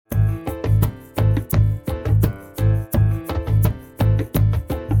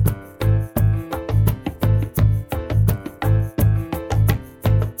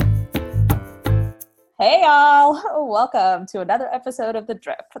Hey y'all, welcome to another episode of The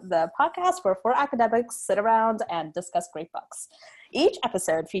Drip, the podcast where four academics sit around and discuss great books. Each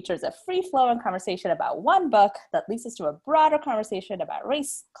episode features a free-flowing conversation about one book that leads us to a broader conversation about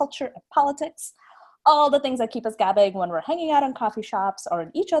race, culture, and politics, all the things that keep us gabbing when we're hanging out in coffee shops or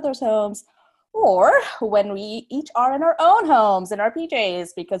in each other's homes, or when we each are in our own homes in our PJs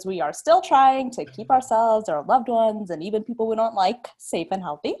because we are still trying to keep ourselves, our loved ones, and even people we don't like safe and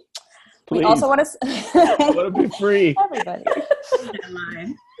healthy. Please. We also want to I want to be free. Everybody.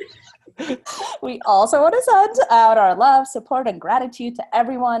 We also want to send out our love, support, and gratitude to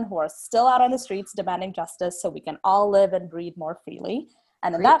everyone who are still out on the streets demanding justice so we can all live and breathe more freely.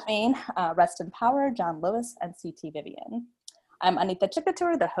 And in that vein, rest in power, John Lewis and C.T. Vivian. I'm Anita,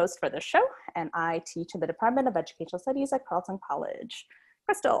 the host for the show, and I teach in the Department of Educational Studies at Carleton College.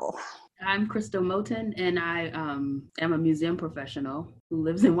 Crystal. I'm Crystal Moten, and I am a museum professional who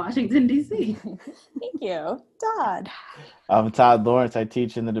lives in Washington, D.C. Thank you. Todd. I'm Todd Lawrence. I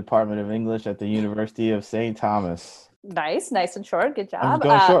teach in the Department of English at the University of St. Thomas. Nice and short. Good job. I'm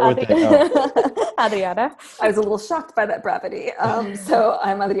going short with it. Adriana. I was a little shocked by that brevity. So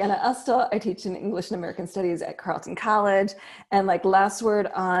I'm Adriana Astor. I teach in English and American Studies at Carleton College. And like last word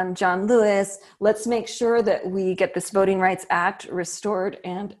on John Lewis, let's make sure that we get this Voting Rights Act restored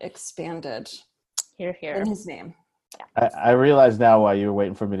and expanded. Hear, hear. In his name. Yeah. I realize now why you were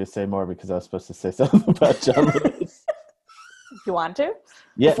waiting for me to say more, because I was supposed to say something about John Lewis. You want to?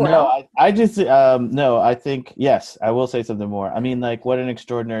 Yeah, no, I just, no, I think, yes, I will say something more. I mean, like, what an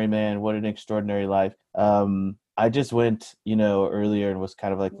extraordinary man, what an extraordinary life. I just went, earlier and was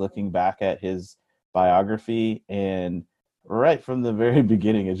kind of like looking back at his biography, and right from the very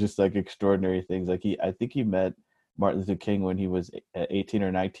beginning, it's just like extraordinary things. Like I think he met Martin Luther King when he was 18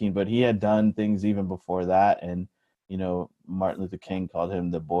 or 19, but he had done things even before that. And, Martin Luther King called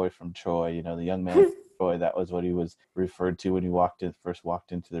him the boy from Troy, the young man from Troy. That was what he was referred to when he first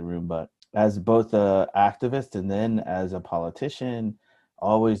walked into the room. But as both an activist and then as a politician,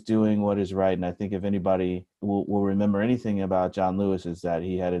 always doing what is right. And I think if anybody will remember anything about John Lewis, is that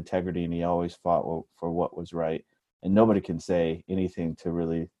he had integrity and he always fought for what was right. And nobody can say anything to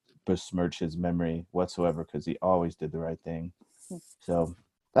really besmirch his memory whatsoever, because he always did the right thing. So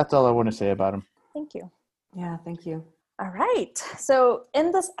that's all I want to say about him. Thank you. Yeah, thank you. All right. So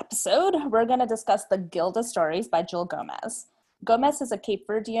in this episode, we're going to discuss the GILDA stories by Jewelle Gomez. Gomez is a Cape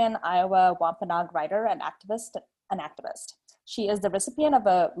Verdean, Iowa Wampanoag writer and activist. She is the recipient of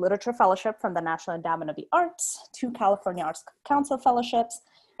a literature fellowship from the National Endowment of the Arts, 2 California Arts Council fellowships,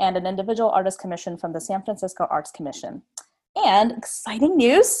 and an individual artist commission from the San Francisco Arts Commission. And exciting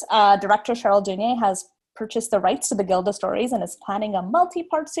news, director Cheryl Dunier has purchased the rights to the GILDA stories and is planning a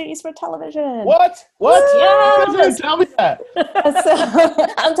multi-part series for television. What? Yes! You didn't tell me that. So,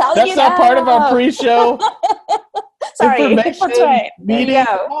 I'm telling That's you not part of our pre-show. Sorry, that's right. Meeting.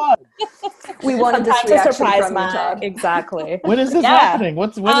 We wanted this Sometimes a reaction surprise, from you, Matt. Todd. Exactly. When is this happening? When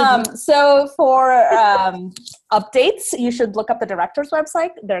is this? So for updates, you should look up the director's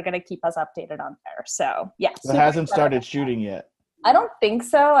website. They're going to keep us updated on there. So yeah. It hasn't started shooting yet. I don't think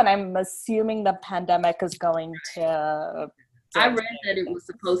so, and I'm assuming the pandemic is going to. I read that it was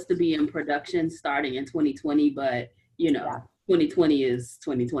supposed to be in production starting in 2020, but 2020 is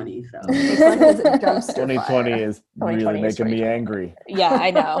 2020. So 2020 is really making me angry. Yeah,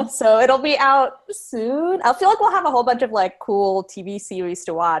 I know. So it'll be out soon. I feel like we'll have a whole bunch of like cool TV series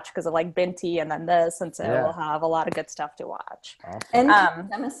to watch because of like Binti and then this, and so we'll have a lot of good stuff to watch. Awesome. And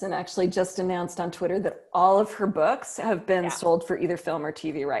Emerson actually just announced on Twitter that all of her books have been sold for either film or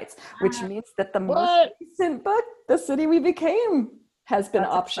TV rights, which means that the most recent book, The City We Became, has been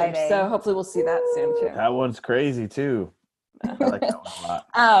optioned. Exciting. So hopefully we'll see that soon too. That one's crazy too. I like that one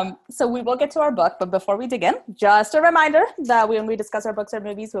a lot. So we will get to our book, but before we dig in, just a reminder that when we discuss our books or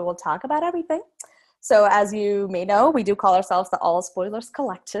movies, we will talk about everything. So as you may know, we do call ourselves the All Spoilers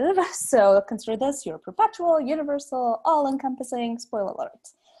Collective. So consider this your perpetual, universal, all-encompassing spoiler alert.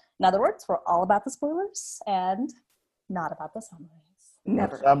 In other words, we're all about the spoilers and not about the summaries.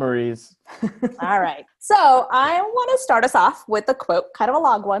 Never. No summaries. All right. So I want to start us off with a quote, kind of a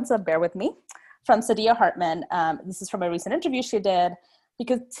long one, so bear with me, from Sadiya Hartman. This is from a recent interview she did,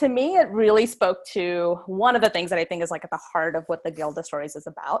 because to me, it really spoke to one of the things that I think is like at the heart of what the GILDA stories is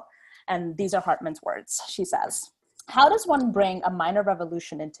about. And these are Hartman's words. She says, "How does one bring a minor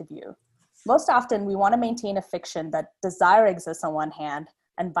revolution into view? Most often, we want to maintain a fiction that desire exists on one hand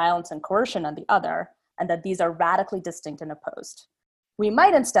and violence and coercion on the other, and that these are radically distinct and opposed. We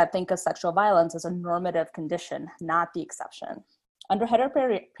might instead think of sexual violence as a normative condition, not the exception. Under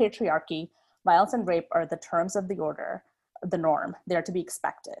heteropatriarchy, violence and rape are the terms of the order, the norm. They are to be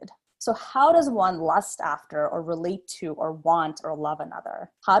expected. So how does one lust after or relate to or want or love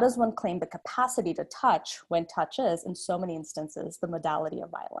another? How does one claim the capacity to touch when touch is, in so many instances, the modality of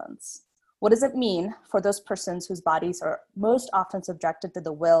violence? What does it mean for those persons whose bodies are most often subjected to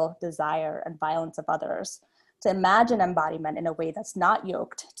the will, desire, and violence of others to imagine embodiment in a way that's not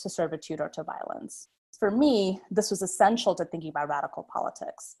yoked to servitude or to violence? For me, this was essential to thinking about radical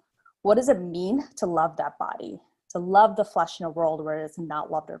politics. What does it mean to love that body? To love the flesh in a world where it is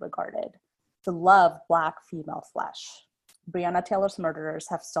not loved or regarded? To love Black female flesh? Breonna Taylor's murderers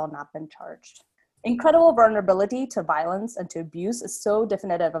have still not been charged. Incredible vulnerability to violence and to abuse is so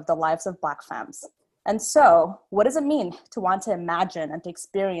definitive of the lives of Black femmes. And so, what does it mean to want to imagine and to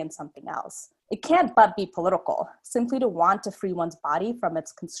experience something else? It can't but be political, simply to want to free one's body from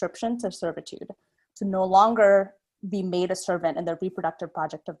its conscription to servitude, to no longer be made a servant in the reproductive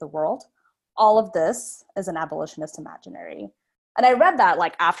project of the world. All of this is an abolitionist imaginary. And I read that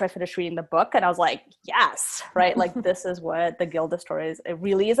like after I finished reading the book, and I was like, yes, right? Like this is what the GILDA stories, it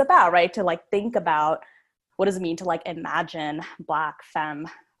really is about, right? To like think about what does it mean to like imagine Black femme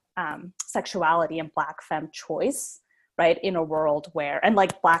sexuality and Black femme choice, right? In a world where, and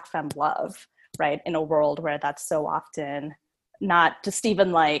like Black femme love, right? In a world where that's so often not just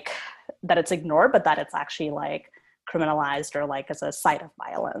even like that it's ignored, but that it's actually like criminalized or like as a site of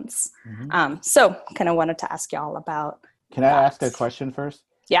violence. So kind of wanted to ask y'all about. Can I ask a question first?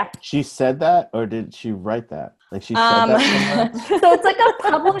 Yeah. She said that, or did she write that? Like she said that somewhere? So it's like a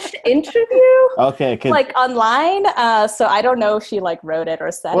published interview. Okay. Like online. So I don't know if she like wrote it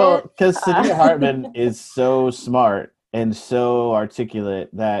or said it. Well, because Sadiya Hartman is so smart and so articulate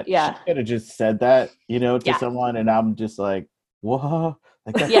that she could have just said that, you know, to someone, and I'm just like, whoa.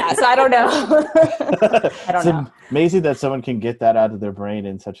 Like so I don't know. I don't know. It's amazing that someone can get that out of their brain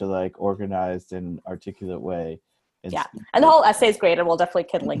in such a like organized and articulate way. And the whole essay is great, and we'll definitely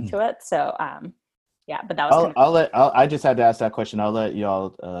can link to it. So, but that was. I just had to ask that question. I'll let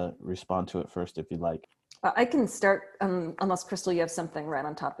y'all respond to it first if you'd like. I can start, unless Crystal, you have something right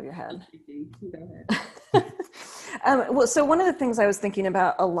on top of your head. Go ahead. Well, so one of the things I was thinking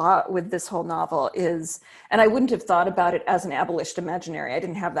about a lot with this whole novel is, and I wouldn't have thought about it as an abolitionist imaginary. I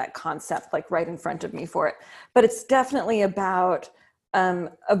didn't have that concept like right in front of me for it, but it's definitely about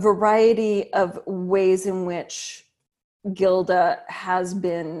a variety of ways in which GILDA has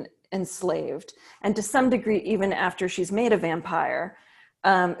been enslaved, and to some degree, even after she's made a vampire,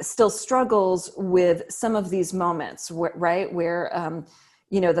 still struggles with some of these moments, where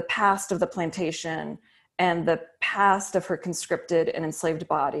the past of the plantation and the past of her conscripted and enslaved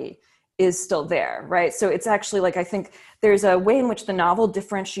body is still there, right? So it's actually like, I think there's a way in which the novel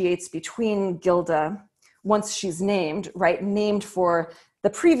differentiates between GILDA once she's named, right? Named for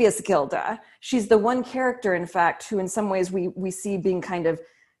the previous GILDA. She's the one character, in fact, who in some ways we see being kind of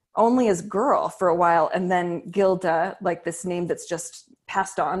only as girl for a while, and then GILDA, like this name that's just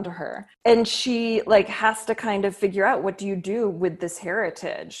passed on to her. And she like has to kind of figure out, what do you do with this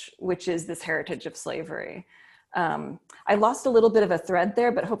heritage, which is this heritage of slavery. I lost a little bit of a thread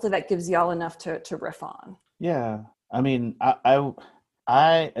there, but hopefully that gives y'all enough to riff on. Yeah. I mean, I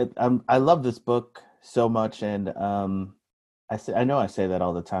love this book so much, and I know I say that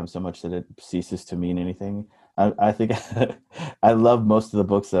all the time so much that it ceases to mean anything. I think I love most of the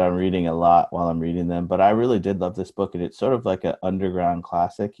books that I'm reading a lot while I'm reading them, but I really did love this book, and it's sort of like an underground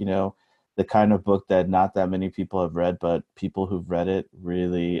classic, you know, the kind of book that not that many people have read, but people who've read it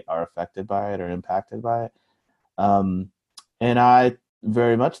really are affected by it or impacted by it. And I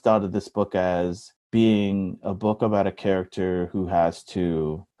very much thought of this book as being a book about a character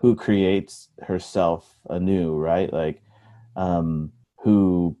who creates herself anew, right? Like,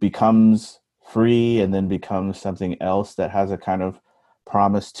 who becomes free and then becomes something else that has a kind of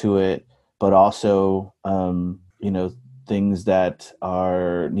promise to it, but also, things that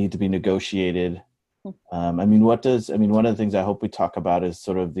need to be negotiated. One of the things I hope we talk about is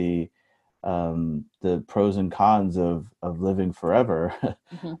sort of the pros and cons of living forever.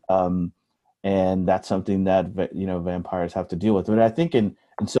 Mm-hmm. And that's something that, vampires have to deal with. But I think in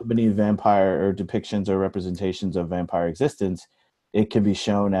so many vampire or depictions or representations of vampire existence, it can be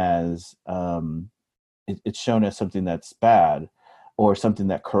shown as it's shown as something that's bad, or something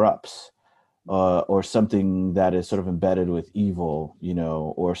that corrupts, or something that is sort of embedded with evil,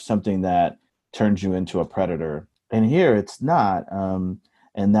 or something that turns you into a predator. And here it's not,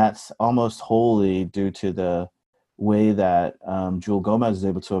 and that's almost wholly due to the way that Jewelle Gomez is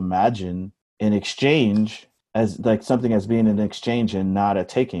able to imagine an exchange as like something as being an exchange and not a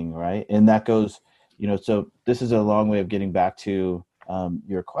taking, right? And that goes, so this is a long way of getting back to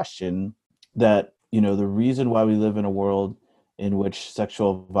your question, that, the reason why we live in a world in which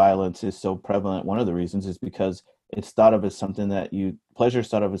sexual violence is so prevalent, one of the reasons is because it's thought of as something pleasure is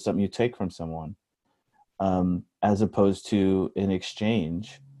thought of as something you take from someone, as opposed to an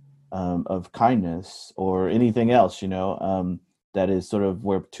exchange of kindness or anything else, that is sort of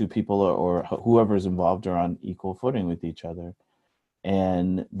where two people or whoever is involved are on equal footing with each other.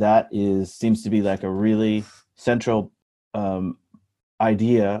 And that seems to be like a really central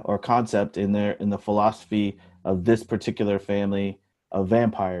idea or concept in the philosophy of this particular family of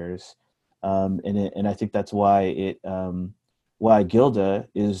vampires, and I think that's why GILDA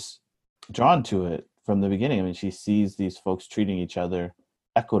is drawn to it from the beginning. I mean, she sees these folks treating each other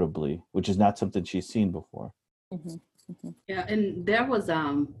equitably, which is not something she's seen before. Mm-hmm. Mm-hmm. Yeah, and there was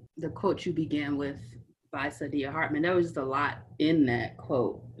the quote you began with by Sadiya Hartman. There was just a lot in that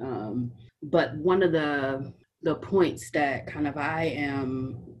quote, but one of the points that kind of I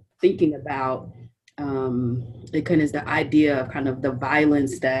am thinking about, it kind of is the idea of kind of the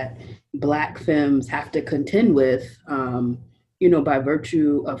violence that Black femmes have to contend with, by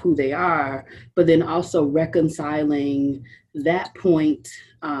virtue of who they are, but then also reconciling that point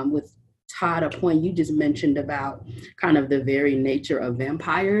with Todd, a point you just mentioned about kind of the very nature of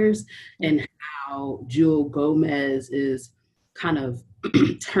vampires and how Jewelle Gomez is kind of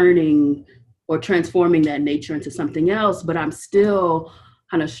turning or transforming that nature into something else. But I'm still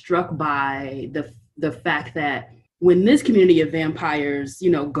kind of struck by the fact that when this community of vampires,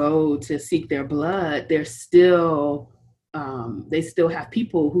 go to seek their blood, they're still they still have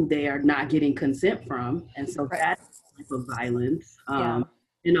people who they are not getting consent from, and so that's a type of violence.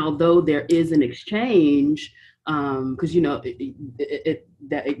 And although there is an exchange, because the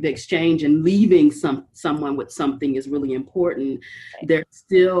exchange and leaving someone with something is really important, there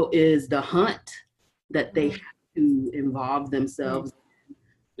still is the hunt that they have to involve themselves.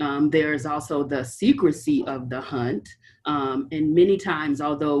 There's also the secrecy of the hunt, and many times,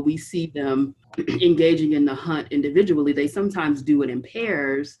 although we see them engaging in the hunt individually, they sometimes do it in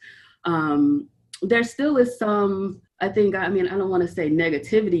pairs. There still is some, I don't want to say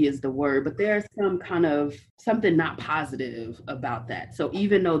negativity is the word, but there's some kind of something not positive about that. So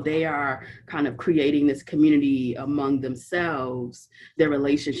even though they are kind of creating this community among themselves, their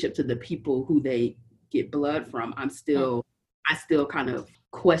relationship to the people who they get blood from, I still kind of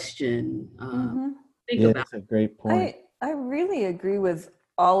question, think about. That's a great point. I really agree with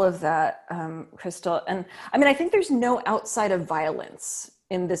all of that, Crystal. And I think there's no outside of violence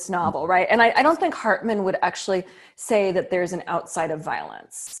in this novel, right? And I don't think Hartman would actually say that there's an outside of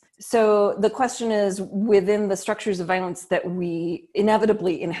violence. So the question is, within the structures of violence that we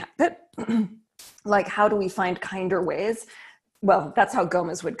inevitably inhabit, like how do we find kinder ways? Well, that's how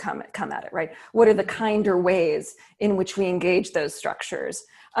Gomez would come at it, right? What are the kinder ways in which we engage those structures?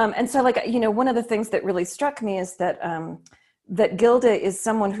 And so one of the things that really struck me is that that GILDA is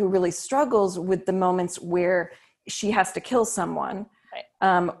someone who really struggles with the moments where she has to kill someone,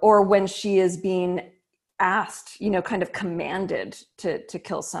 or when she is being asked, kind of commanded to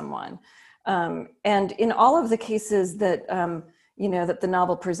kill someone. And in all of the cases that, that the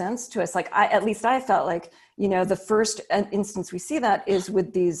novel presents to us, at least I felt like, the first instance we see that is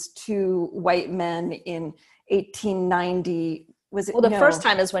with these two white men in 1890. The first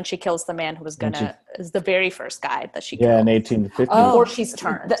time is when she kills the man who was is the very first guy that she kills. Yeah, in 1850. Before she's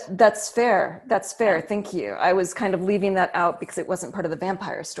turned. That's fair. That's fair. Yeah. Thank you. I was kind of leaving that out because it wasn't part of the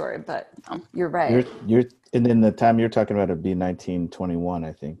vampire story, but you're right. And then the time you're talking about it'd be 1921,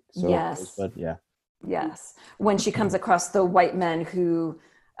 I think. So yes. Yeah. Yes. When she comes across the white men who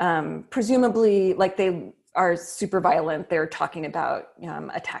presumably, they are super violent. They're talking about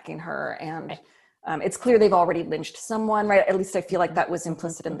attacking her, and it's clear they've already lynched someone, right? At least I feel like that was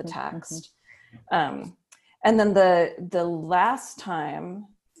implicit in the text. And then the last time,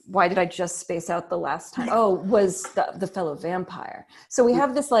 why did I just space out the last time? Oh, was the fellow vampire. So we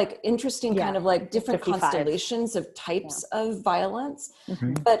have this interesting kind of different 55 constellations of types of violence,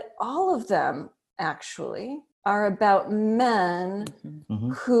 but all of them actually are about men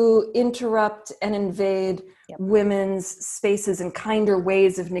who interrupt and invade women's spaces and kinder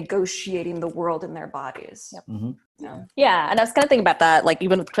ways of negotiating the world in their bodies. Yeah, and I was kind of thinking about that,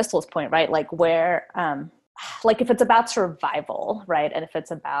 even with Crystal's point, right? Where, if it's about survival, right? And if it's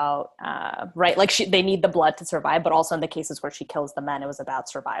about, they need the blood to survive, but also in the cases where she kills the men, it was about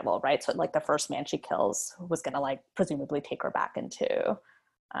survival, right? So the first man she kills was going to presumably take her back into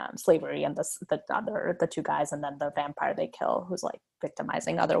slavery, and the two guys, and then the vampire they kill who's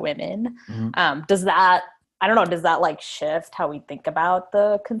victimizing other women. Does that shift how we think about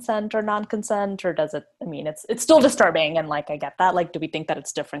the consent or non-consent, or does it, it's still disturbing, and I get that, do we think that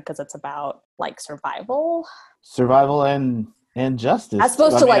it's different because it's about survival and and justice. As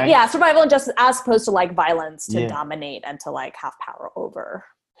opposed to survival and justice, as opposed to like violence to Yeah. dominate and to like have power over.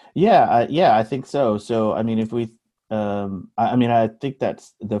 I think so. So, I mean, if we, I think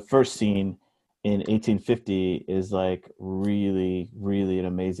that's the first scene in 1850 is like really, really an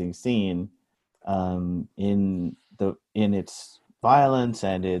amazing scene, in its violence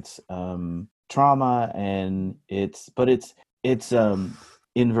and its trauma, and its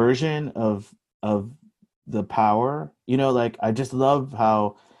inversion of the power. You know, like I just love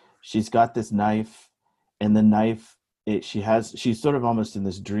how she's got this knife, and the knife, she's sort of almost in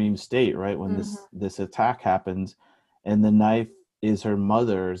this dream state, right, when this attack happens, and the knife is her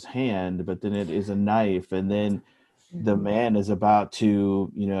mother's hand, but then it is a knife, and then the man is about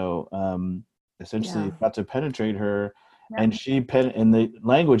to, essentially about to penetrate her, and and the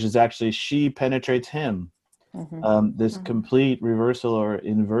language is actually she penetrates him. This complete reversal or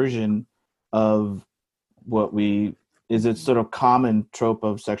inversion of what is a sort of common trope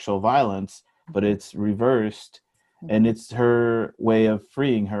of sexual violence, but it's reversed, and it's her way of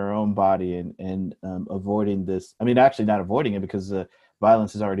freeing her own body and avoiding this. I mean, actually not avoiding it, because the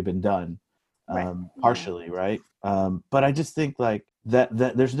violence has already been done, partially, right? But I just think like that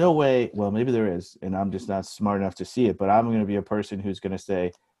there's no way, well, maybe there is, and I'm just not smart enough to see it, but I'm going to be a person who's going to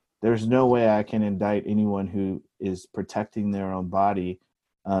say there's no way I can indict anyone who is protecting their own body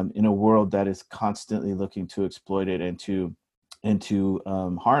in a world that is constantly looking to exploit it and to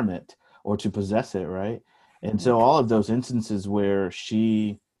harm it or to possess it, right? And so all of those instances where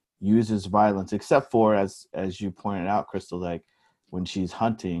she uses violence, except for, as you pointed out, Crystal, like when she's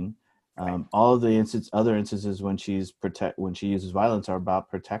hunting, all of the other instances when she uses violence are about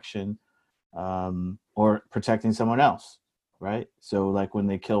protection, or protecting someone else, right? So like when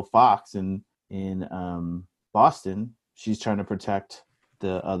they kill Fox in Boston, she's trying to protect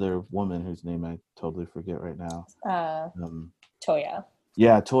the other woman whose name I totally forget right now. Toya.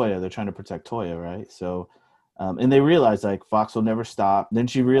 Yeah, Toya. They're trying to protect Toya, right? So, and they realize like Fox will never stop. Then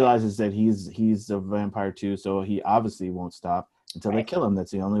she realizes that he's a vampire too, so he obviously won't stop until they kill him.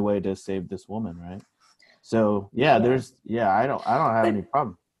 That's the only way to save this woman, right? So I don't have any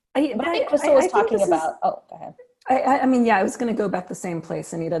problem. I think Crystal was talking about. Oh, go ahead. I mean, I was going to go back the same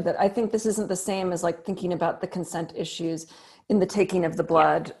place, Anita, that I think this isn't the same as like thinking about the consent issues in the taking of the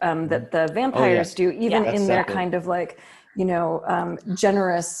blood that the vampires do, even in their kind of like,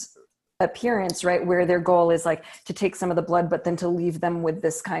 generous appearance, right? Where their goal is like to take some of the blood, but then to leave them with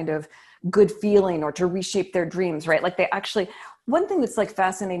this kind of good feeling or to reshape their dreams, right? Like they actually, one thing that's like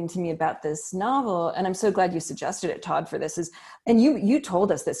fascinating to me about this novel, and I'm so glad you suggested it, Todd, for this is, and you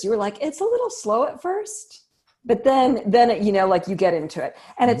told us this, you were like, it's a little slow at first, but then like you get into it.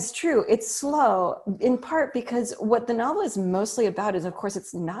 And it's true, it's slow in part because what the novel is mostly about is, of course,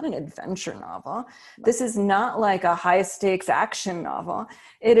 it's not an adventure novel. This is not like a high stakes action novel.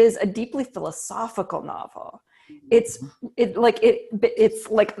 It is a deeply philosophical novel. It's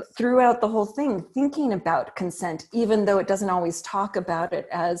like throughout the whole thing, thinking about consent, even though it doesn't always talk about it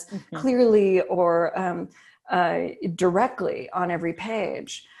as clearly or directly on every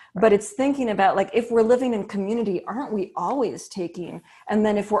page. But it's thinking about like, if we're living in community, aren't we always taking? And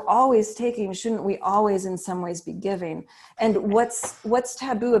then if we're always taking, shouldn't we always in some ways be giving? And what's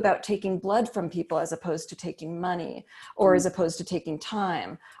taboo about taking blood from people as opposed to taking money, or as opposed to taking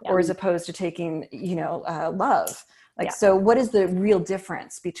time, or as opposed to taking, love? So what is the real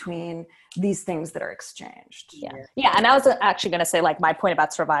difference between these things that are exchanged? Yeah. And I was actually going to say, like, my point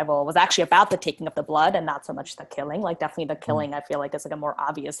about survival was actually about the taking of the blood and not so much the killing. Like, definitely the killing, I feel like, is like a more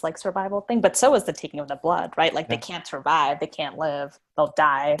obvious, like, survival thing. But so is the taking of the blood, right? Like, they can't survive. They can't live. They'll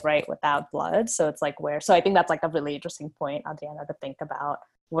die, right, without blood. So it's like so I think that's, like, a really interesting point, Adriana, to think about.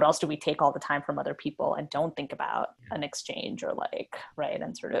 What else do we take all the time from other people and don't think about an exchange or, like, right,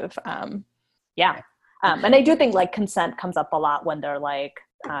 and sort of, and I do think like consent comes up a lot when they're like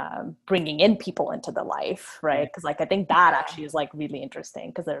bringing in people into the life, right? Because like I think that actually is like really interesting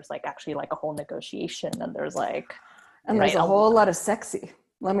because there's like actually like a whole negotiation and there's like there's a whole lot of sexy.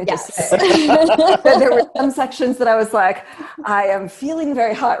 Let me just say there were some sections that I was like, I am feeling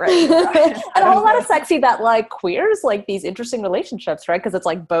very hot right now. And a whole lot of sexy that like queers like these interesting relationships, right? Because it's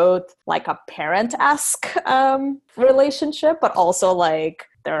like both like a parent-esque relationship, but also like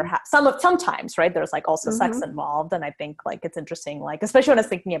sometimes, right? There's like also sex involved. And I think like it's interesting, like, especially when I was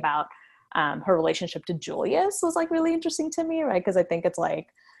thinking about her relationship to Julius was like really interesting to me, right? Because I think it's like,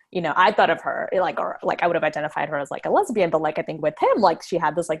 I thought of her like, or like I would have identified her as like a lesbian, but like I think with him, like she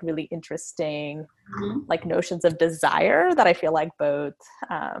had this like really interesting like notions of desire that I feel like both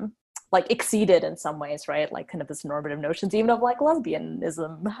like exceeded in some ways, right? Like kind of this normative notions even of like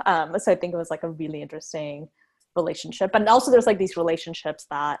lesbianism. So I think it was like a really interesting relationship. And also there's like these relationships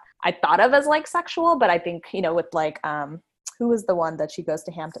that I thought of as like sexual, but I think, you know, with like who was the one that she goes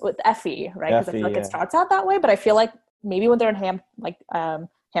to Hampton with Effie, right? Because I feel like it starts out that way, but I feel like maybe when they're in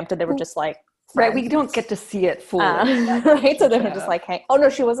Hampton, they were just like friends. Right, we don't get to see it fully. Right, so they were just like, hey, oh no,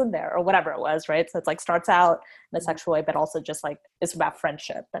 she wasn't there, or whatever it was, right? So it's like starts out in a sexual way, but also just like it's about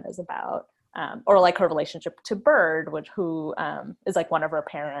friendship and is about or like her relationship to Bird, who is like one of her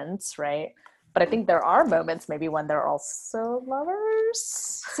parents, right? But I think there are moments maybe when they're also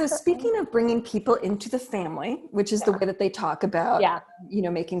lovers. So speaking of bringing people into the family, which is the way that they talk about, you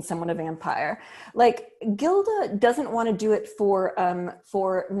know, making someone a vampire, like GILDA doesn't want to do it for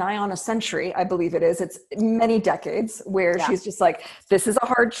nigh on a century, I believe it is. It's many decades where she's just like, this is a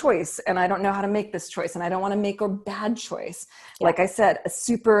hard choice and I don't know how to make this choice and I don't want to make a bad choice. Like I said, a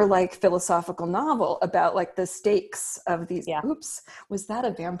super like philosophical novel about like the stakes of these. Oops, was that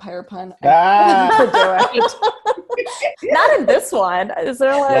a vampire pun? Not in this one. Is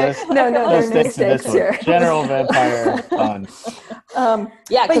there like no there's stakes here. General vampire pun.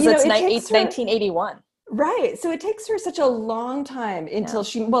 Because it's 1981. Right. So it takes her such a long time until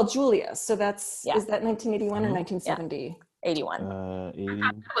Julia. So that's is that 1981 or 1970? 81. 80.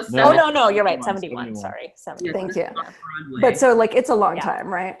 No, you're right. 71. Sorry. 70. Thank you. But so like it's a long time,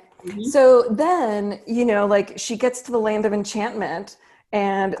 right? Mm-hmm. So then, you know, like she gets to the land of enchantment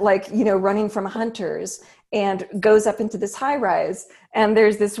and like, you know, running from hunters and goes up into this high rise. And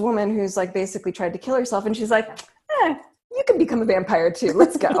there's this woman who's like basically tried to kill herself. And she's like, you can become a vampire too.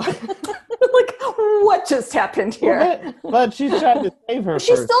 Let's go. Like, what just happened here? But she's trying to save her.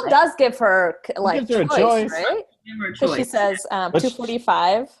 She still does give her like gives her a choice, right? Because she says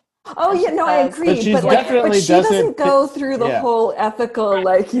 245. Oh yeah, no, I agree. But she doesn't go through the whole ethical,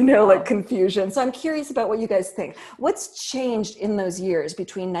 like, you know, like confusion. So I'm curious about what you guys think. What's changed in those years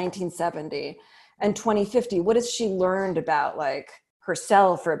between 1970 and 2050? What has she learned about like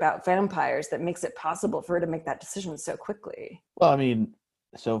herself or about vampires that makes it possible for her to make that decision so quickly? Well, I mean,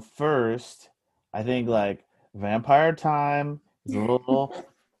 so first, I think like vampire time is a little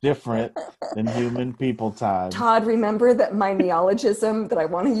different than human people time. Todd, remember that my neologism that I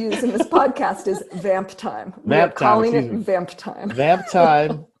want to use in this podcast is vamp time. We're calling it vamp time. Vamp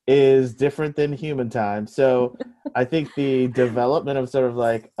time is different than human time. So I think the development of sort of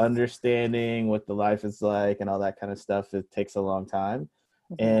like understanding what the life is like and all that kind of stuff, it takes a long time.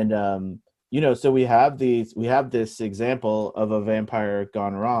 Mm-hmm. And, you know, so we have this example of a vampire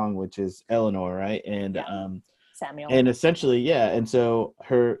gone wrong, which is Eleanor, right? And, Samuel. And essentially, and so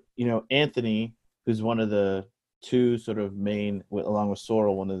her, you know, Anthony, who's one of the two sort of main, along with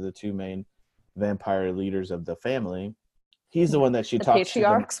Sorrel, one of the two main vampire leaders of the family, he's the one that she talks to.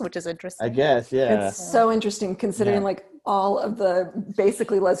 Patriarchs, which is interesting. I guess, It's so interesting considering like all of the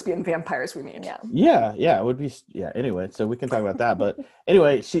basically lesbian vampires we meet. Yeah, it would be, anyway, so we can talk about that. But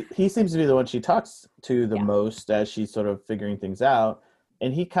anyway, he seems to be the one she talks to the most as she's sort of figuring things out.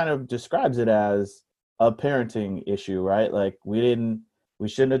 And he kind of describes it as a parenting issue, right? Like we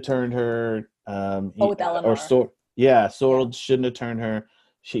shouldn't have turned her with Eleanor. Sorrel shouldn't have turned her.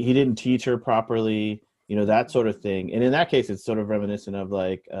 He didn't teach her properly, you know, that sort of thing. And in that case, it's sort of reminiscent of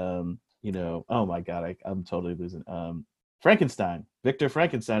like, you know, oh my God, I'm totally losing. Frankenstein, Victor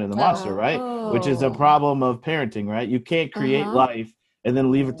Frankenstein and the monster, right? Which is a problem of parenting, right? You can't create life and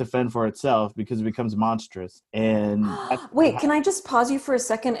then leave it to fend for itself because it becomes monstrous. And wait, can I just pause you for a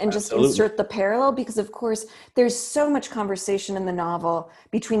second and just insert the parallel? Because of course, there's so much conversation in the novel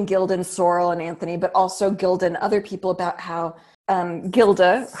between Gilda and Sorrel and Anthony, but also Gilda and other people about how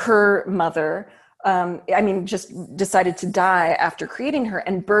Gilda, her mother, just decided to die after creating her,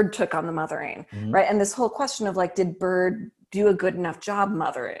 and Bird took on the mothering, right? And this whole question of like, did Bird do a good enough job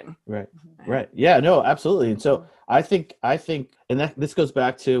mothering? Right. Yeah, no, absolutely. And so I think, and this goes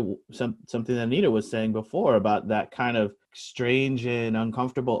back to something that Anita was saying before about that kind of strange and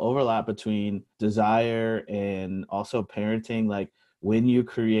uncomfortable overlap between desire and also parenting. Like when you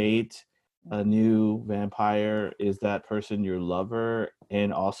create a new vampire, is that person your lover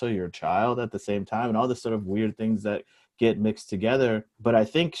and also your child at the same time, and all this sort of weird things that get mixed together. But I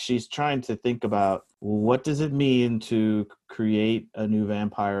think she's trying to think about what does it mean to create a new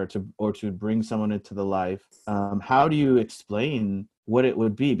vampire or to bring someone into the life. How do you explain what it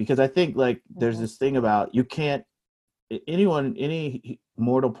would be? Because I think like there's this thing about any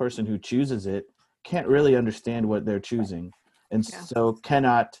mortal person who chooses it can't really understand what they're choosing, and so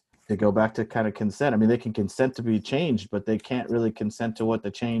cannot. To go back to kind of consent. I mean, they can consent to be changed, but they can't really consent to what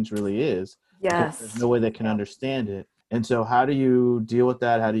the change really is. Yes. There's no way they can understand it. And so how do you deal with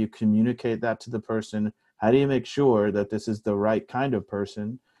that? How do you communicate that to the person? How do you make sure that this is the right kind of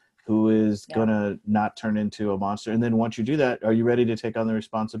person? who is gonna not turn into a monster. And then once you do that, are you ready to take on the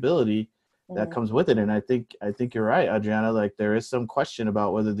responsibility that comes with it? And I think you're right, Adriana. Like, there is some question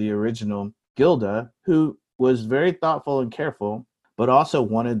about whether the original Gilda, who was very thoughtful and careful, but also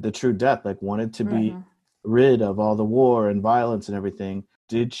wanted the true death, like wanted to be rid of all the war and violence and everything,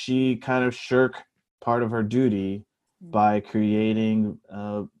 did she kind of shirk part of her duty by creating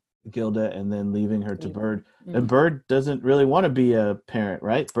Gilda and then leaving her to Bird? And Bird doesn't really want to be a parent,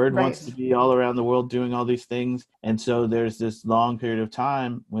 right? Bird wants to be all around the world doing all these things. And so there's this long period of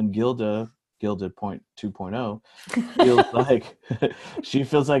time when Gilda point 2.0 feels like she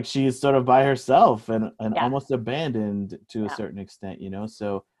feels like she's sort of by herself and almost abandoned to a certain extent, you know?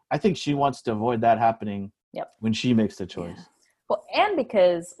 So I think she wants to avoid that happening when she makes the choice. Well, and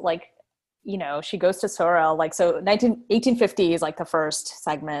because, like, you know, she goes to Sorrel, like, so 1850 is like the first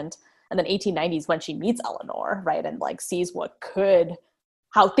segment, and then 1890s when she meets Eleanor, right, and like sees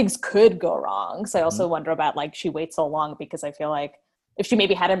how things could go wrong. So I also wonder about, like, she waits so long because I feel like if she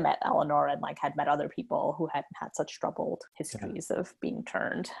maybe hadn't met Eleanor and like had met other people who had had such troubled histories of being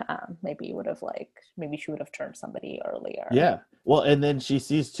turned, maybe she would have turned somebody earlier. Yeah. Well, and then she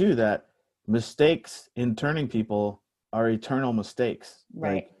sees too that mistakes in turning people are eternal mistakes.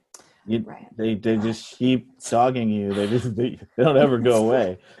 Right. They just keep dogging you. They don't ever go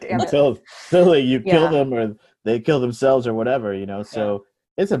away until you kill them or they kill themselves or whatever, you know. So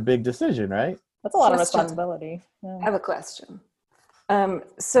it's a big decision, right? That's a lot of responsibility. I have a question.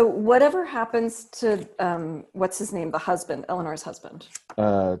 So whatever happens to what's his name, the husband, Eleanor's husband? She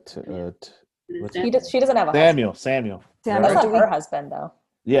doesn't have a Samuel. husband. That's not her husband, though.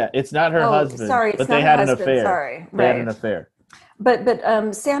 Yeah, it's not her husband. Sorry, but they had an affair. Sorry, they had an affair.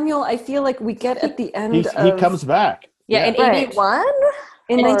 But Samuel, I feel like we get at the end he comes back. Yeah, in 81?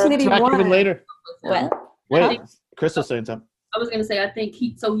 In 1981. Back even later. When? Wait, Crystal's saying something. I was going to say, I think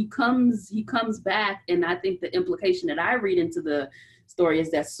he comes back, and I think the implication that I read into the story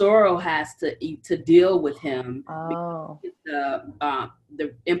is that Sorrel has to deal with him. Oh.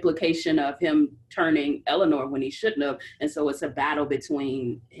 The implication of him turning Eleanor when he shouldn't have, and so it's a battle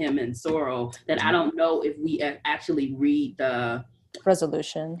between him and Sorrel that I don't know if we actually read the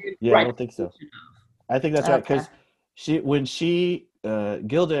resolution. Yeah, I don't think so. I think that's right, because when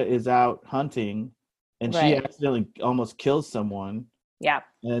Gilda is out hunting and she accidentally almost kills someone. Yeah.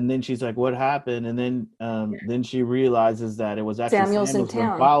 And then she's like, what happened? And then she realizes that it was actually Samuel's in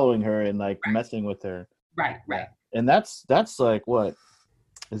town following her and like messing with her. Right. And that's like what?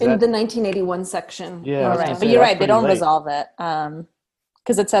 In the 1981 section. Yeah. Right. But you're right, they don't resolve it.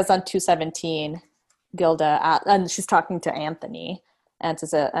 Because it says on 217, Gilda, and she's talking to Anthony, and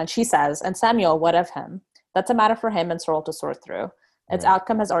she says, and Samuel, what of him? That's a matter for him and Sorrel to sort through. Its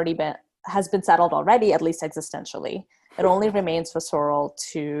outcome has been settled already, at least existentially. It only remains for Sorrel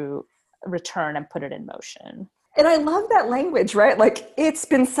to return and put it in motion. And I love that language, right? Like, it's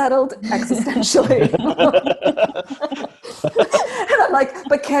been settled existentially. And I'm like,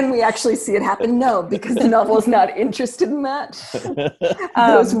 but can we actually see it happen? No, because the novel is not interested in that.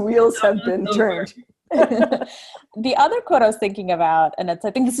 Those wheels have been turned. The other quote I was thinking about, and I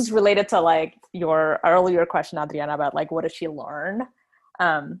think this is related to like your earlier question, Adriana, about like, what does she learn?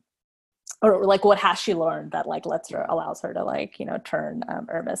 Or like, what has she learned that like allows her to like, you know, turn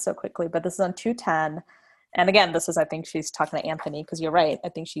Irma so quickly? But this is on 210. And again, this is, I think she's talking to Anthony, because you're right. I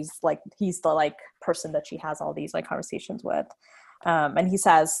think he's the like person that she has all these like conversations with. And he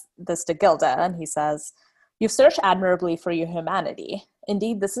says this to Gilda, and he says, "You've searched admirably for your humanity.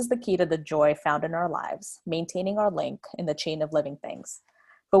 Indeed, this is the key to the joy found in our lives, maintaining our link in the chain of living things.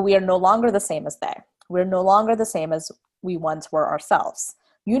 But we are no longer the same as they. We're no longer the same as we once were ourselves.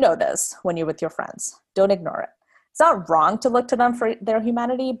 You know this when you're with your friends. Don't ignore it. It's not wrong to look to them for their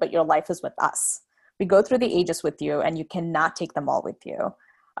humanity, but your life is with us. We go through the ages with you, and you cannot take them all with you.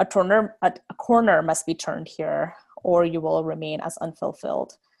 A corner must be turned here, or you will remain as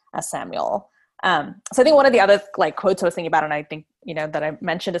unfulfilled as Samuel." So I think one of the other like quotes I was thinking about, and I think, you know, that I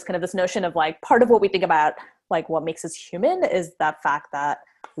mentioned, is kind of this notion of like, part of what we think about like what makes us human is that fact that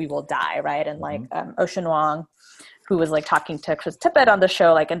we will die, right? And like Ocean Vuong, who was like talking to Chris Tippett on the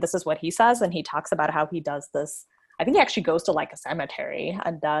show, like, and this is what he says, and he talks about how he does this. I think he actually goes to like a cemetery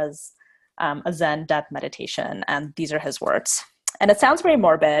and does a Zen death meditation, and these are his words. And it sounds very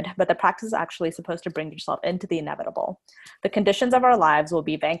morbid, but the practice is actually supposed to bring yourself into the inevitable. The conditions of our lives will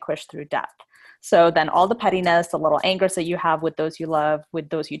be vanquished through death. So then all the pettiness, the little angers that you have with those you love, with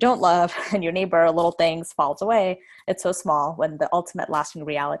those you don't love, and your neighbor, little things falls away. It's so small when the ultimate lasting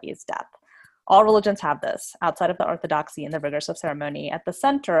reality is death. All religions have this. Outside of the orthodoxy and the rigors of ceremony, at the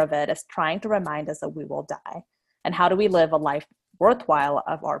center of it is trying to remind us that we will die. And how do we live a life worthwhile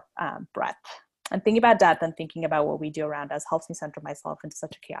of our breath. And thinking about death and thinking about what we do around us helps me center myself into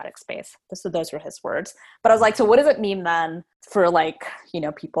such a chaotic space. So those were his words. But I was like, so what does it mean then for like, you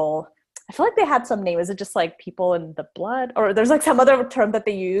know, people? I feel like they had some name. Is it just like people in the blood, or there's like some other term that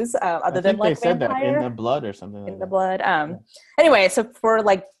they use other than like they said vampire? that in the blood or something. In the blood. Anyway, so for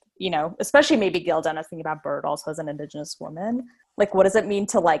like, you know, especially maybe Gilda, and I was thinking about Bird also as an Indigenous woman. Like, what does it mean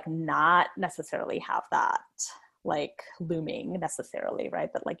to like not necessarily have that like looming necessarily,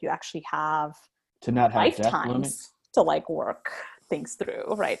 right? That like you actually have to not have lifetimes to like work things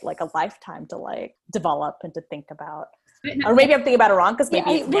through, right? Like a lifetime to like develop and to think about. Or maybe I'm thinking about it wrong because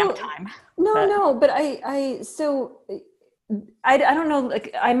maybe it's Vamp Time. But I don't know,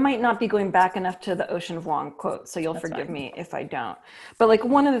 like I might not be going back enough to the Ocean Vuong quote, so you'll forgive me if I don't. But like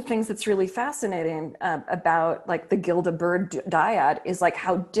one of the things that's really fascinating about like the Gilda Bird dyad is like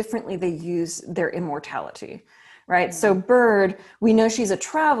how differently they use their immortality. Right. Mm-hmm. So Bird, we know she's a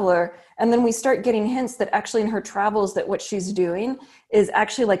traveler, and then we start getting hints that actually in her travels that what she's doing is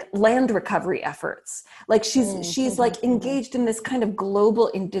actually like land recovery efforts. Like she's like engaged in this kind of global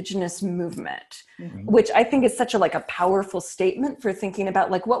indigenous movement, which I think is such a like a powerful statement for thinking about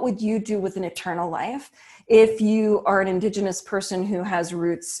like what would you do with an eternal life if you are an indigenous person who has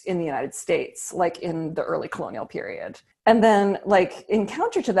roots in the United States, like in the early colonial period. And then like in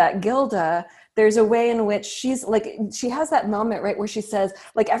counter to that, Gilda, there's a way in which she's like, she has that moment, right, where she says,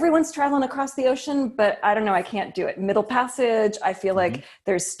 like, everyone's traveling across the ocean, but I don't know, I can't do it. Middle Passage, I feel like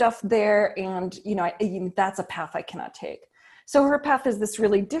there's stuff there, and, you know, that's a path I cannot take. So her path is this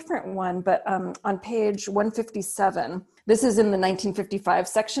really different one, but on page 157, this is in the 1955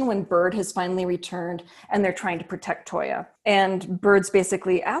 section when Bird has finally returned and they're trying to protect Toya. And Bird's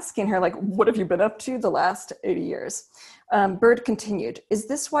basically asking her, like, what have you been up to the last 80 years? Bird continued, is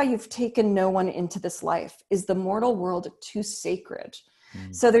this why you've taken no one into this life? Is the mortal world too sacred?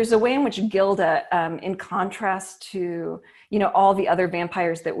 So there's a way in which Gilda, in contrast to, you know, all the other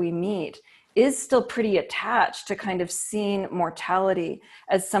vampires that we meet, is still pretty attached to kind of seeing mortality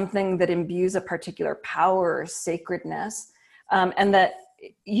as something that imbues a particular power or sacredness. And that,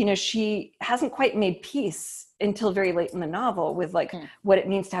 you know, she hasn't quite made peace until very late in the novel with like what it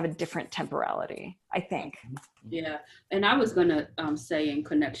means to have a different temporality, I think. Yeah, and I was gonna say in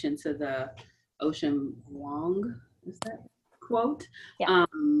connection to the Ocean Vuong, is that quote? Yeah.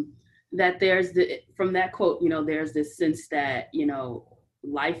 That there's from that quote, you know, there's this sense that, you know,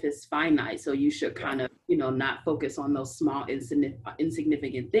 life is finite, so you should kind of, you know, not focus on those small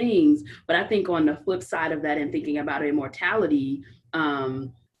insignificant things. But I think on the flip side of that, and thinking about immortality,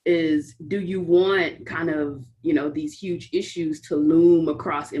 is, do you want kind of, you know, these huge issues to loom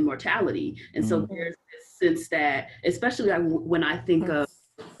across immortality? And so there's this sense that, especially when I think of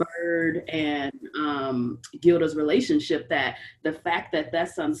Bird and Gilda's relationship, that the fact that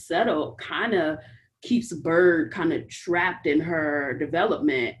that's unsettled kind of keeps Bird kind of trapped in her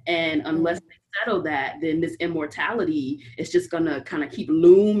development. And unless they settle that, then this immortality is just gonna kind of keep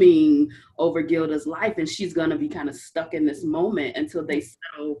looming over Gilda's life, and she's gonna be kind of stuck in this moment until they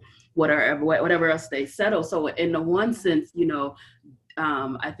settle whatever else they settle. So in the one sense, you know,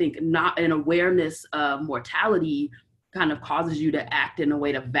 I think not an awareness of mortality kind of causes you to act in a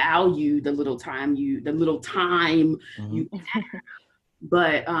way to value the little time you have.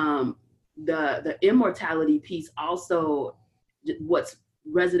 But the immortality piece also, what's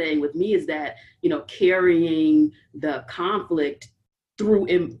resonating with me is that, you know, carrying the conflict through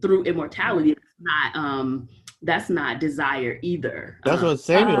immortality, that's not desire either. That's what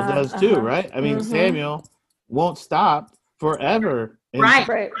Samuel does too, right? I mean, Samuel won't stop forever.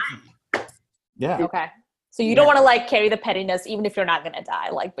 Right. Yeah. Okay. So you don't want to like carry the pettiness, even if you're not going to die,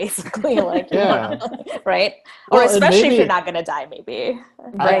 like basically like, right? Or especially if you're not going to die, maybe.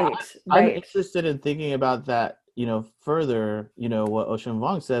 I'm interested in thinking about that, you know, further, you know, what Ocean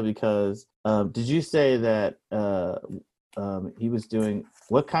Vuong said, because did you say that he was doing,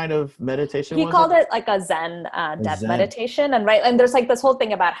 what kind of meditation he called it like a Zen death meditation. And there's like this whole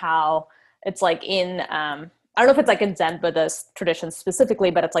thing about how it's like in, I don't know if it's like in Zen Buddhist tradition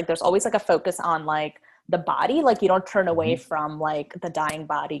specifically, but it's like there's always like a focus on like the body. Like you don't turn away from like the dying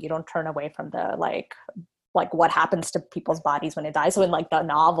body. You don't turn away from the like what happens to people's bodies when they die. So in like the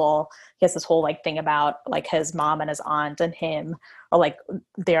novel, he has this whole like thing about like his mom and his aunt and him are like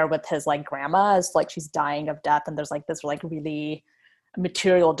there with his like grandma as like she's dying of death. And there's like this like really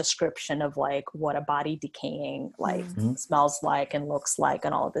material description of like what a body decaying like smells like and looks like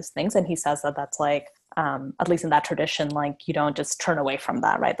and all of these things. And he says that that's like at least in that tradition, like you don't just turn away from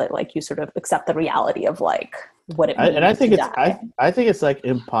that, right? Like you sort of accept the reality of like what it means. And I think to it's die. I think it's like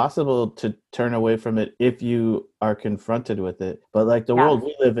impossible to turn away from it if you are confronted with it. But like the world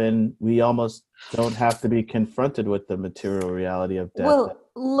we live in, we almost don't have to be confronted with the material reality of death. Well,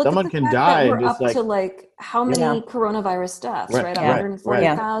 look Someone at the can fact die that and we're just up like to like how many coronavirus deaths, right? Right.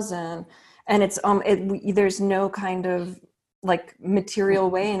 140,000, and it's there's no kind of like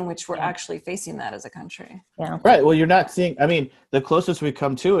material way in which we're actually facing that as a country. Yeah. Right. Well, you're not seeing. I mean, the closest we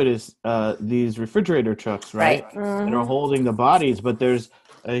come to it is these refrigerator trucks, right? That are holding the bodies, but there's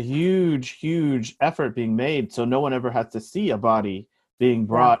a huge effort being made, so no one ever has to see a body being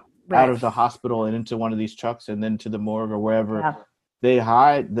brought out of the hospital and into one of these trucks and then to the morgue or wherever they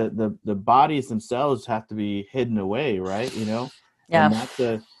hide. The bodies themselves have to be hidden away, right? You know, and that's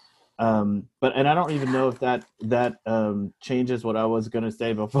a. But I don't even know if that changes what I was going to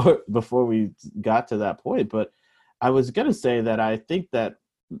say before we got to that point. But I was going to say that I think that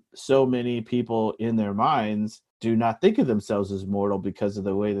so many people in their minds do not think of themselves as mortal because of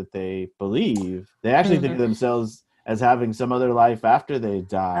the way that they believe. They actually think of themselves as having some other life after they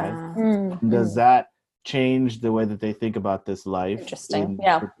die. Does that change the way that they think about this life in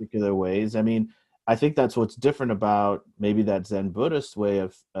particular ways? I mean, I think that's what's different about maybe that Zen Buddhist way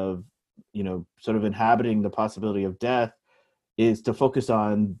of you know, sort of inhabiting the possibility of death, is to focus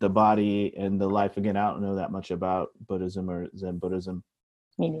on the body and the life. Again, I don't know that much about Buddhism or Zen Buddhism,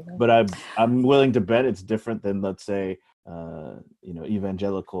 but I'm willing to bet it's different than, let's say, you know,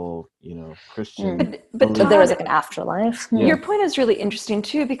 evangelical, you know, Christian. But Todd, there is like an afterlife. Your point is really interesting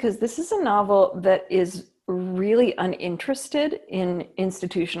too, because this is a novel that is really uninterested in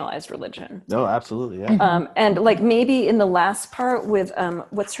institutionalized religion. No, absolutely, yeah. And like maybe in the last part with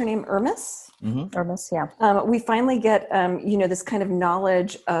what's her name, Irmis? Irmis, we finally get you know, this kind of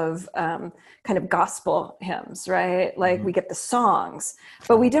knowledge of kind of gospel hymns, right? Like we get the songs,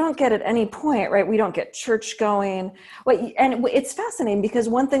 but we don't get at any point, right? We don't get church going. And it's fascinating because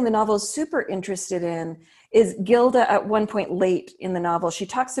one thing the novel is super interested in is GILDA at one point late in the novel. She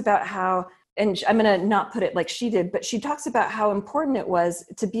talks about how, and I'm going to not put it like she did, but she talks about how important it was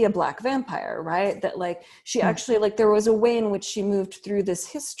to be a Black vampire, right? That like she actually, like there was a way in which she moved through this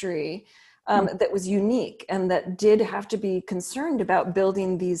history that was unique and that did have to be concerned about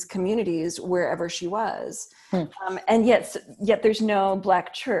building these communities wherever she was. And yet there's no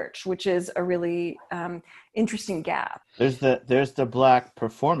Black church, which is a really interesting gap. There's the Black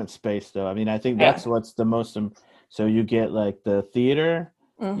performance space, though. I mean, I think that's what's the most. So you get like the theater,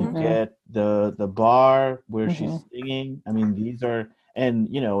 you get the bar where she's singing. I mean, these are, and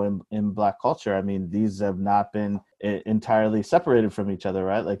you know, in Black culture, I mean, these have not been entirely separated from each other,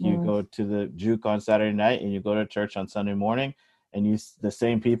 right? Like you go to the juke on Saturday night and you go to church on Sunday morning, and the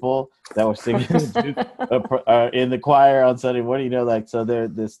same people that were singing the juke are in the choir on Sunday morning. You know, like, so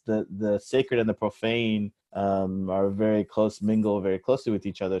the sacred and the profane are very mingle very closely with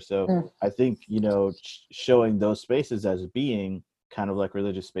each other. So I think, you know, showing those spaces as being kind of like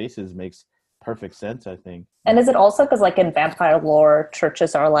religious spaces makes perfect sense, I think. And is it also because like in vampire lore,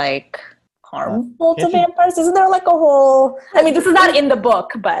 churches are like harmful to vampires? Isn't there like a whole, I mean, this is not in the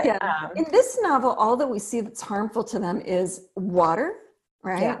book, but in this novel, all that we see that's harmful to them is water,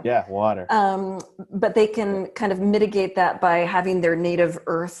 right? Yeah, water. But they can kind of mitigate that by having their native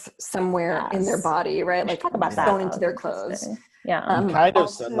earth somewhere in their body, right? Like sewn into their clothes. Kind of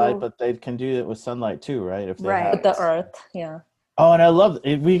sunlight, but they can do it with sunlight too, right? If they have with the earth, Oh, and I love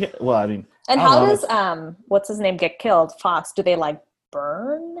it. I mean, and how does what's his name get killed? Fox? Do they like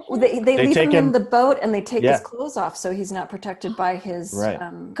burn? Well, they leave him in the boat and they take his clothes off so he's not protected by his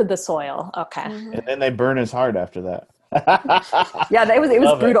the soil. Okay, and then they burn his heart after that. It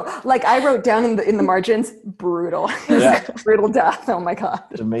was brutal. Like I wrote down in the margins, brutal. Brutal death. Oh my god,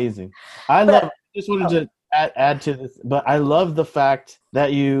 it's amazing. I just wanted to add to this, but I love the fact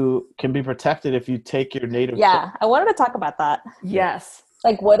that you can be protected if you take your native. I wanted to talk about that. Yes.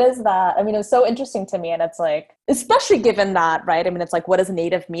 Like, what is that? I mean, it was so interesting to me, and it's like, especially given that, right? I mean, it's like, what does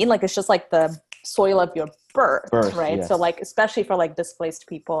native mean? Like, it's just like the soil of your birth, right? Yes. So like, especially for like displaced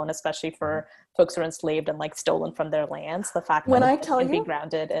people, and especially for folks who are enslaved and like stolen from their lands, the fact that it can be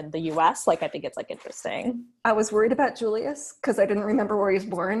grounded in the US, like, I think it's like interesting. I was worried about Julius because I didn't remember where he was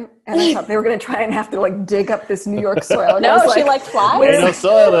born, and I thought they were going to try and have to like dig up this New York soil. No, she like flies. There's no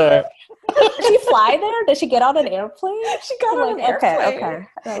soil there. Did she fly there? Did she get on an airplane? She got on an airplane.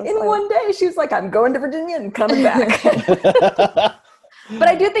 Okay. In one day, she was like, I'm going to Virginia and coming back. But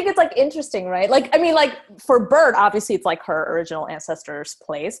I do think it's like interesting, right? Like, I mean, like for Bird, obviously it's like her original ancestors'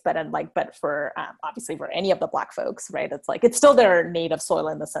 place, but for obviously for any of the Black folks, right? It's like, it's still their native soil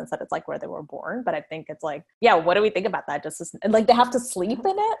in the sense that it's like where they were born. But I think it's like, yeah, what do we think about that? And like they have to sleep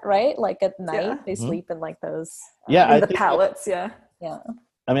in it, right? Like at night they sleep in like those. Yeah, in the pallets. Yeah.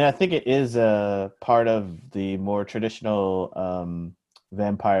 I mean, I think it is a part of the more traditional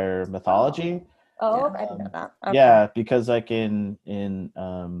vampire mythology. Oh, I didn't know that. Okay. Yeah, because like in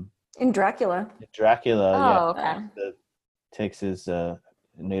Dracula. Oh, okay. Takes his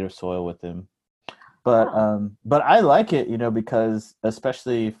native soil with him. But I like it, because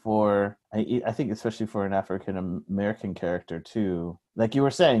especially I think especially for an African American character too, like you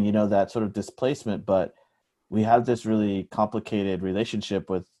were saying, that sort of displacement, but we have this really complicated relationship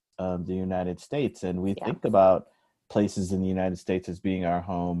with the United States, and we think about places in the United States as being our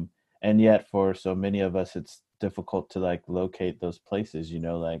home, and yet for so many of us, it's difficult to like locate those places.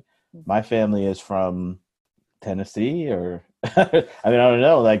 Like my family is from Tennessee, or I mean, I don't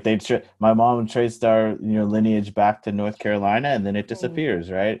know. Like my mom traced our lineage back to North Carolina, and then it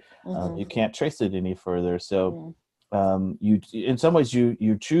disappears, right? You can't trace it any further. So you in some ways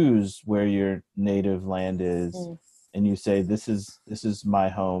you choose where your native land is, and you say this is my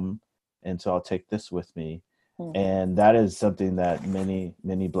home, and so I'll take this with me. And that is something that many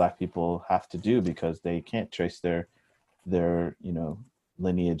Black people have to do because they can't trace their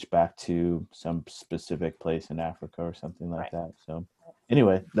lineage back to some specific place in Africa or something like that. So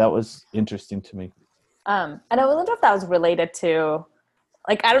anyway, that was interesting to me. And I wonder if that was related to,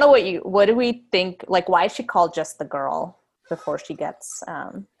 like, I don't know what do we think, like, why is she called just the girl before she gets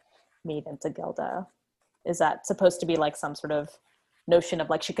made into GILDA? Is that supposed to be like some sort of notion of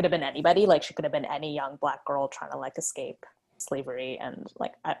like she could have been anybody, like she could have been any young Black girl trying to like escape slavery, and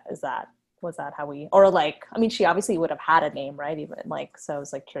like was that how we, or like, I mean, she obviously would have had a name, right? Even like, so I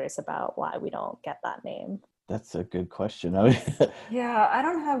was like curious about why we don't get that name. That's a good question. I mean, yeah, I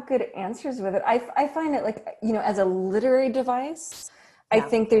don't have good answers with it. I find it like, as a literary device, I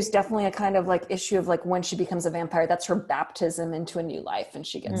think there's definitely a kind of like issue of like when she becomes a vampire, that's her baptism into a new life and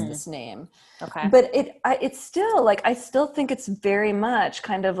she gets this name. Okay. But it's still like, I still think it's very much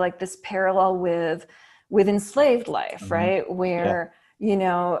kind of like this parallel with enslaved life, right? Where,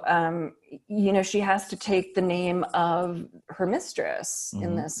 she has to take the name of her mistress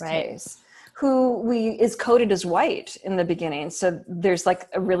in this case, who is coded as white in the beginning. So there's like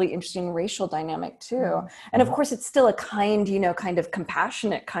a really interesting racial dynamic too. And of course it's still a kind of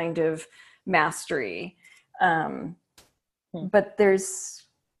compassionate kind of mastery. But there's,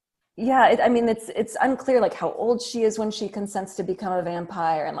 it's unclear like how old she is when she consents to become a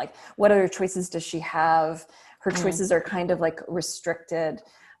vampire, and like what other choices does she have. Her choices are kind of like restricted.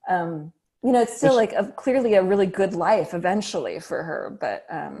 It's still like clearly a really good life eventually for her, but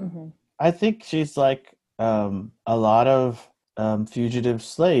I think she's like a lot of fugitive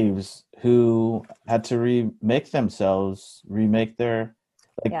slaves who had to remake their,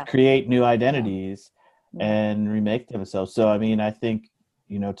 create new identities and remake themselves. So, I mean, I think,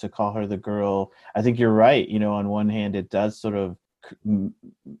 to call her the girl, I think you're right. On one hand, it does sort of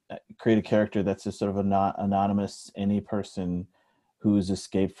create a character that's a sort of anonymous, any person who's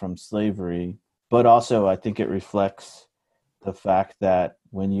escaped from slavery. But also, I think it reflects the fact that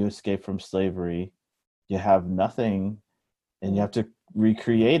when you escape from slavery, you have nothing, and you have to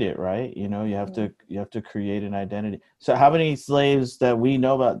recreate it, right? You have to create an identity. So how many slaves that we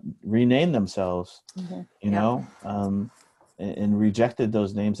know about rename themselves, and rejected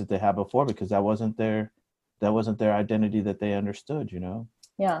those names that they had before because that wasn't their identity that they understood,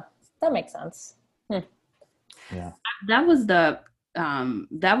 Yeah, that makes sense. Yeah. That was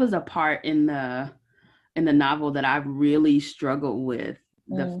a part in the novel that I really struggled with,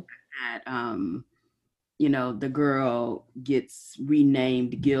 the fact that the girl gets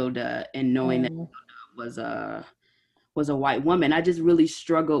renamed GILDA, and knowing that GILDA was a white woman. I just really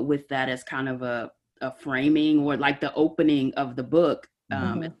struggled with that as kind of a framing, or like the opening of the book,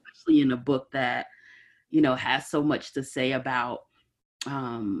 especially in a book that has so much to say about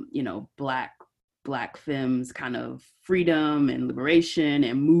Black femmes kind of freedom and liberation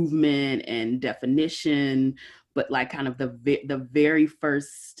and movement and definition, but like kind of the very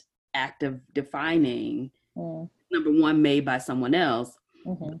first act of defining, number one, made by someone else,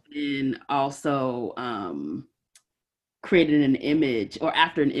 and also creating an image, or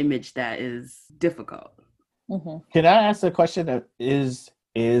after an image that is difficult. Can I ask the question of, is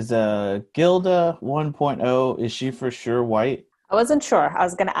GILDA 1.0, is she for sure white? I wasn't sure. I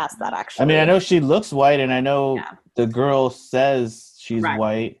was going to ask that, actually. I mean, I know she looks white, and I know the girl says she's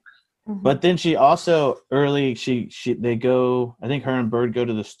white. But then she also they go, I think her and Bird go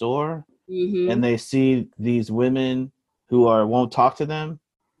to the store and they see these women who won't talk to them.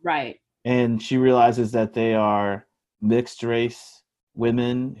 Right. And she realizes that they are mixed race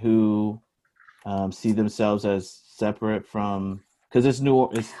women who see themselves as separate from, because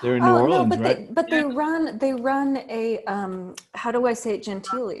they're in New Orleans, no, right? But they run a how do I say it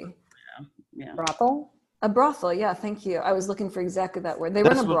genteelly? Yeah. Brothel? A brothel, yeah, thank you. I was looking for exactly that word. They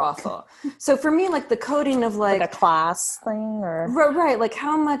run a brothel. So for me, like the coding of like a class thing, or right, like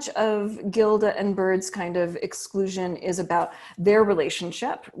how much of Gilda and Bird's kind of exclusion is about their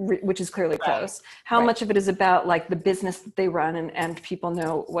relationship, which is clearly close. How much of it is about like the business that they run and people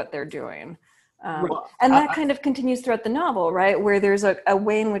know what they're doing. And that kind of continues throughout the novel, right? Where there's a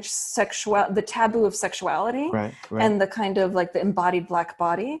way in which the taboo of sexuality and the kind of like the embodied Black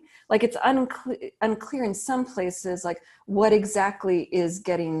body, like it's unclear in some places, like what exactly is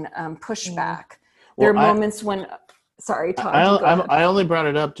getting pushed back. There are moments when, sorry, Todd, I only brought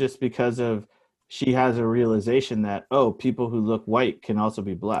it up just because of she has a realization that, people who look white can also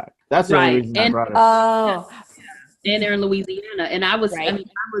be Black. That's the only reason I brought it up. And they're in Louisiana, and I was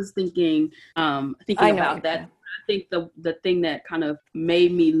thinking about that. I think the thing that kind of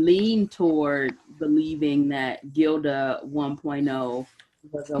made me lean toward believing that Gilda 1.0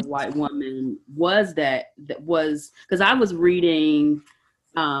 was a white woman was because I was reading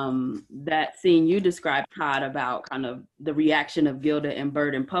that scene you described, Todd, about kind of the reaction of Gilda and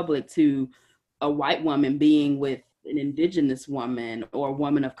Bird in public to a white woman being with an indigenous woman or a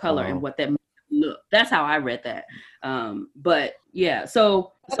woman of color, and what that look. That's how I read that. But yeah,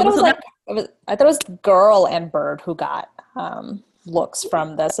 so I thought it was Girl and Bird who got looks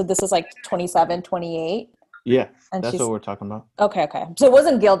from this. So this is like 27, 28. Yeah, and that's what we're talking about. Okay. So it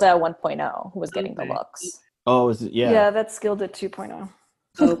wasn't Gilda 1.0 who was getting the looks. Oh, is it? Yeah. Yeah, that's Gilda 2.0.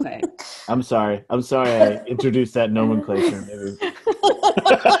 Okay. I'm sorry I introduced that nomenclature.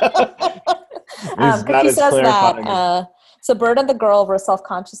 She says that so Bird and the girl were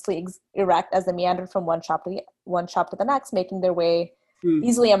self-consciously erect as they meandered from one shop to the next, making their way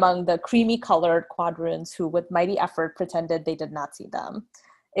easily among the creamy-colored quadroons who, with mighty effort, pretended they did not see them.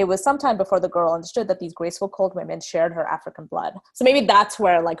 It was some time before the girl understood that these graceful, cold women shared her African blood. So maybe that's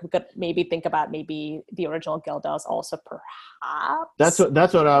where, like, we could maybe think about maybe the original Gilda is also perhaps. That's the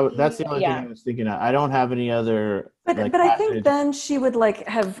only thing I was thinking of. I don't have any other. But I think then she would like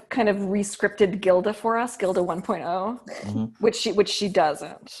have kind of re-scripted Gilda for us, Gilda 1.0, which she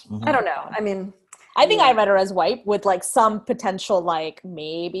doesn't. I don't know. I mean, I think I read her as white with like some potential, like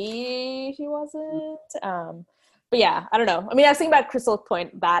maybe she wasn't. But yeah, I don't know. I mean, I was thinking about Crystal's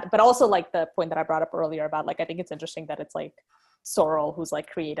point but also like the point that I brought up earlier about like, I think it's interesting that it's like Sorrel who's like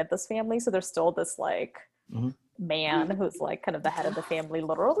created this family. So there's still this like man who's like kind of the head of the family,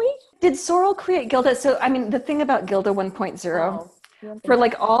 literally. Did Sorrel create Gilda? So, I mean, the thing about Gilda 1.0, for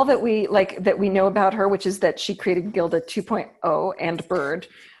like all that we know about her, which is that she created Gilda 2.0 and Bird,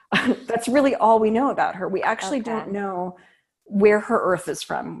 that's really all we know about her. We actually don't know where her earth is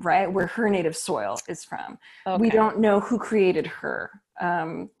from, right? Where her native soil is from. We don't know who created her.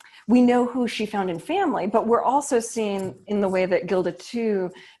 We know who she found in family, but we're also seeing in the way that Gilda 2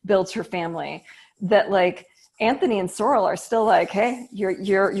 builds her family that like Anthony and Sorrel are still like, hey,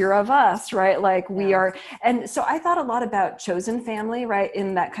 you're of us, right? Like we are. And so I thought a lot about chosen family, right?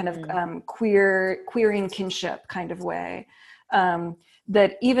 In that kind of queering kinship kind of way.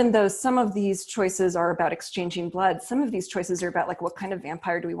 That even though some of these choices are about exchanging blood, some of these choices are about like, what kind of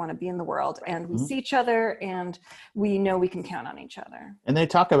vampire do we want to be in the world? And we see each other and we know we can count on each other. And they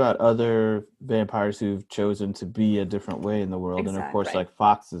talk about other vampires who've chosen to be a different way in the world. And of course, like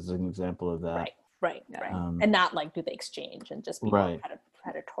Fox is an example of that. Right. And not like do they exchange and just be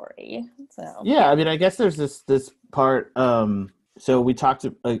predatory. So yeah, I mean, I guess there's this part. So we talked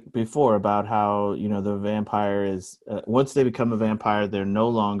before about how, you know, the vampire is once they become a vampire, they're no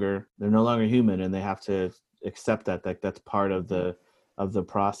longer human, and they have to accept that that's part of the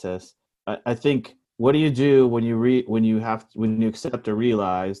process. I think, what do you do when you accept or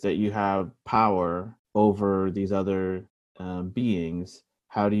realize that you have power over these other beings?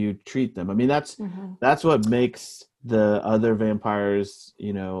 How do you treat them? I mean, that's what makes the other vampires,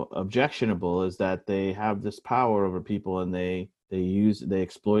 you know, objectionable, is that they have this power over people and they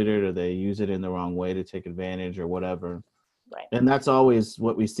exploit it, or they use it in the wrong way to take advantage or whatever. Right. And that's always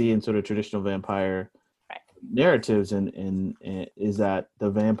what we see in sort of traditional vampire narratives, and is that the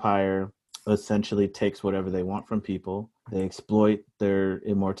vampire essentially takes whatever they want from people. They exploit their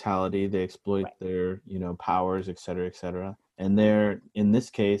immortality, they exploit their, you know, powers, et cetera, et cetera. And in this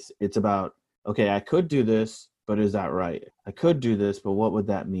case, it's about, okay, I could do this, but is that right? I could do this, but what would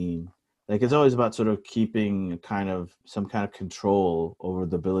that mean? like it's always about sort of keeping some kind of control over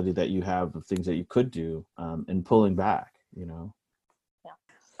the ability that you have of things that you could do, and pulling back, you know.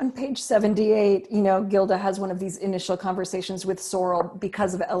 On page 78, you know, Gilda has one of these initial conversations with Sorrel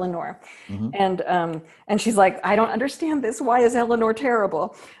because of Eleanor. And she's like, I don't understand this. Why is Eleanor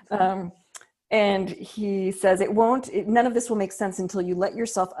terrible? And he says, none of this will make sense until you let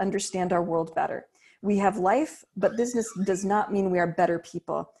yourself understand our world better. We have life, but this does not mean we are better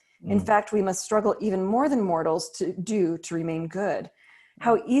people. In fact, we must struggle even more than mortals to remain good.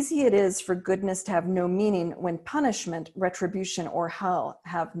 How easy it is for goodness to have no meaning when punishment, retribution, or hell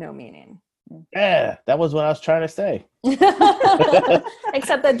have no meaning. Yeah, that was what I was trying to say. Except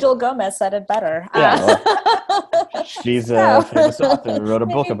that Jewelle Gomez said it better. Yeah, well, she's a famous author who wrote a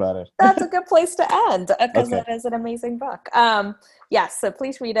book about it. That's a good place to end, because Okay. That is an amazing book. Yes, so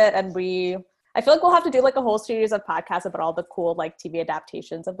please read it, and I feel like we'll have to do like a whole series of podcasts about all the cool like TV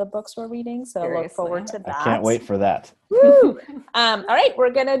adaptations of the books we're reading. So Seriously. look forward to that. I can't wait for that. Woo! All right,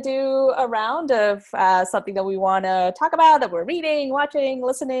 we're gonna do a round of something that we want to talk about, that we're reading, watching,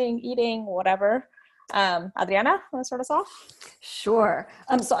 listening, eating, whatever. Adriana, want to start us off? Sure.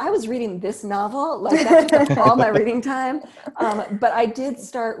 So I was reading this novel, like that took up all my reading time. But I did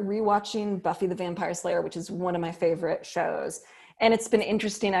start rewatching Buffy the Vampire Slayer, which is one of my favorite shows. And it's been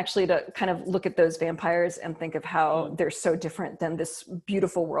interesting actually to kind of look at those vampires and think of how they're so different than this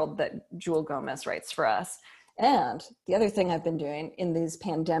beautiful world that Jewelle Gomez writes for us. And the other thing I've been doing in these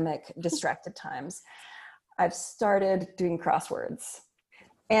pandemic distracted times, I've started doing crosswords.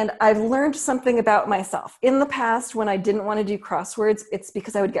 And I've learned something about myself. In the past, when I didn't want to do crosswords, it's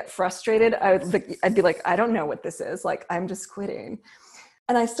because I would get frustrated. I'd be like, I don't know what this is. Like, I'm just quitting.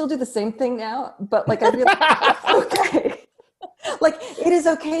 And I still do the same thing now, but like, I'd be like, okay. Like, it is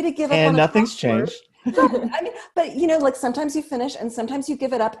okay to give up. And nothing's changed. I mean, but you know, like sometimes you finish and sometimes you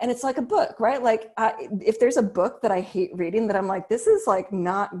give it up, and it's like a book, right? Like if there's a book that I hate reading that I'm like, this is like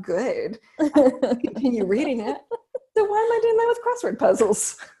not good, I continue reading it. So why am I doing that with crossword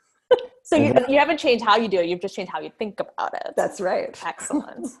puzzles? So you haven't changed how you do it. You've just changed how you think about it. That's right.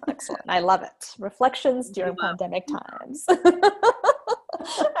 Excellent. Excellent. I love it. Reflections during pandemic times.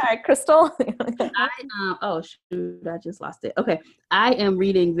 All right, Crystal. Oh shoot, I just lost it. Okay. I am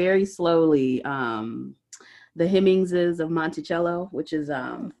reading very slowly The Hemmingses of Monticello, which is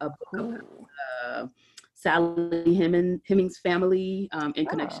a book of Sally Hemings family in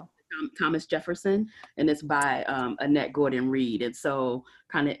connection with Thomas Jefferson, and it's by Annette Gordon Reed. And so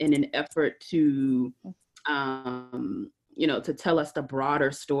kind of in an effort to to tell us the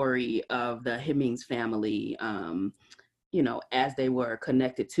broader story of the Hemings family, as they were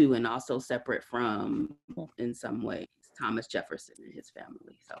connected to and also separate from, in some ways, Thomas Jefferson and his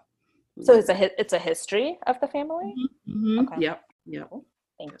family. So it's a history of the family? Mm-hmm. Okay. Yep.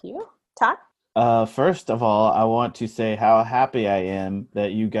 Thank you. Todd? First of all, I want to say how happy I am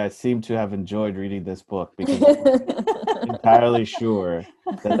that you guys seem to have enjoyed reading this book, because I'm entirely sure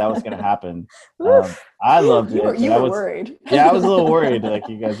that was going to happen. I loved it. You were worried. Yeah, I was a little worried like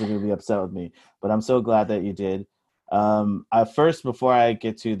you guys were going to be upset with me, but I'm so glad that you did. First, before I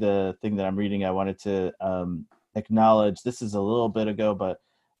get to the thing that I'm reading, I wanted to acknowledge, this is a little bit ago, but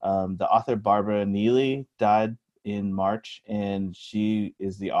the author Barbara Neely died in March, and she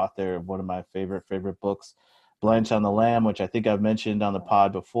is the author of one of my favorite books, Blanche on the Lamb, which I think I've mentioned on the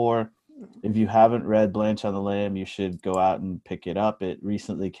pod before. If you haven't read Blanche on the Lamb, you should go out and pick it up. It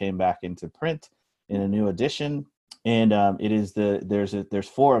recently came back into print in a new edition, and it is there's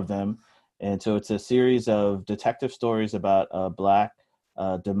 4 of them, and so it's a series of detective stories about a Black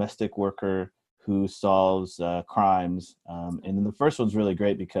domestic worker who solves crimes, and then the first one's really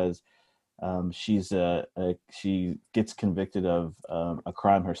great because she gets convicted of a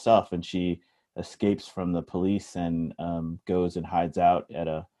crime herself, and she escapes from the police and goes and hides out at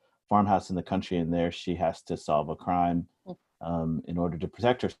a farmhouse in the country, and there she has to solve a crime in order to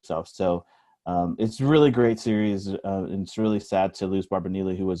protect herself. So it's a really great series, and it's really sad to lose Barbara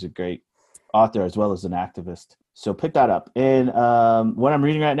Neely, who was a great author as well as an activist. So pick that up. And what I'm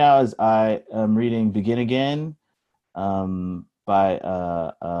reading right now is I am reading Begin Again by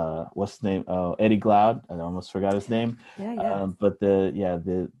what's his name? Oh, Eddie Glaude. I almost forgot his name. But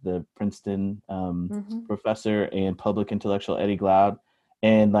the Princeton professor and public intellectual Eddie Glaude,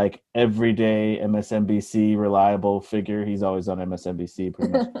 and like everyday MSNBC reliable figure. He's always on MSNBC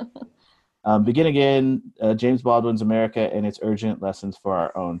pretty much. Begin Again, James Baldwin's America and Its Urgent Lessons for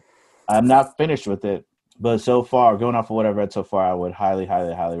Our Own. I'm not finished with it, but so far, going off of what I've read so far, I would highly,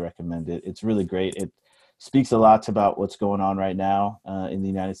 highly, highly recommend it. It's really great. It speaks a lot about what's going on right now in the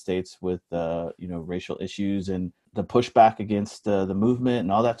United States with racial issues and the pushback against the movement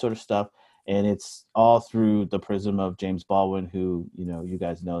and all that sort of stuff. And it's all through the prism of James Baldwin, who, you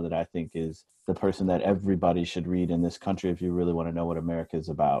guys know that I think is the person that everybody should read in this country if you really want to know what America is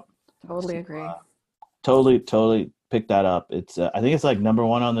about. Totally agree. Totally pick that up. It's I think it's like number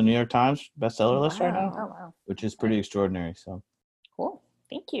 1 on the New York Times bestseller list right now, Oh, wow. which is pretty extraordinary. So Cool.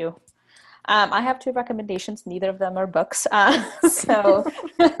 Thank you. I have 2 recommendations. Neither of them are books. So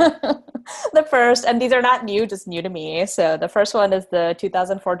the first, and these are not new, just new to me. So the first one is the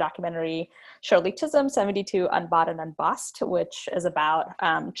 2004 documentary Shirley Chisholm, 72 Unbought and Unbossed, which is about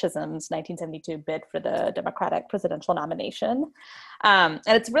Chisholm's 1972 bid for the Democratic presidential nomination. And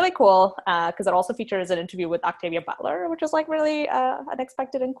it's really cool because it also features an interview with Octavia Butler, which is like really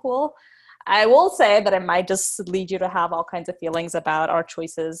unexpected and cool. I will say that it might just lead you to have all kinds of feelings about our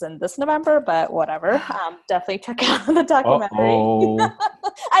choices in this November, but whatever. Definitely check out the documentary.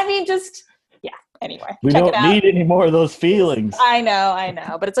 I mean, anyway. We don't need any more of those feelings. I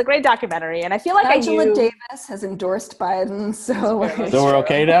know, but it's a great documentary, and I feel like Angela Davis has endorsed Biden, so we're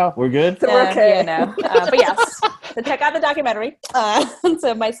okay now? We're good? So we're okay. But yes, so check out the documentary.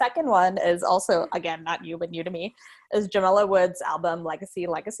 So my second one is also, again, not new, but new to me, is Jamila Woods' album Legacy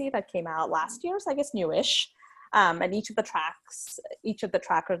that came out last year, so I guess newish. And each of the tracks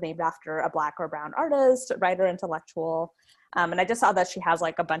are named after a Black or brown artist, writer, intellectual. And I just saw that she has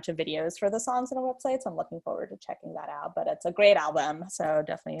like a bunch of videos for the songs on her website, so I'm looking forward to checking that out. But it's a great album, so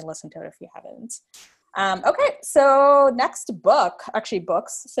definitely listen to it if you haven't. Okay, so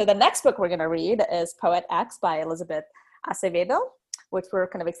books. So the next book we're going to read is Poet X by Elizabeth Acevedo, which we're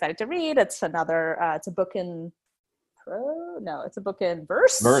kind of excited to read. It's another, it's a book in it's a book in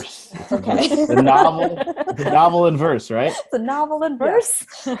verse. Verse. Okay. The novel in verse, right? It's a novel in verse,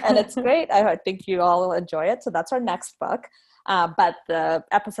 and it's great. I think you all will enjoy it. So that's our next book. But the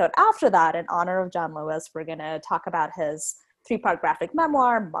episode after that, in honor of John Lewis, we're going to talk about his 3-part graphic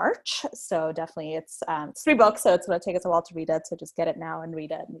memoir, March. So definitely it's 3 books, so it's going to take us a while to read it. So just get it now and read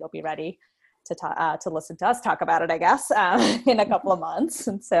it, and you'll be ready to listen to us talk about it, I guess, in a couple of months.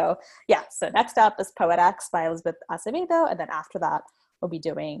 And so, so next up is Poet X by Elizabeth Acevedo, and then after that, we'll be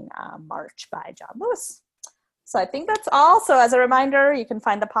doing March by John Lewis. So I think that's all. So as a reminder, you can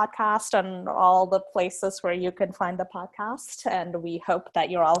find the podcast on all the places where you can find the podcast, and we hope that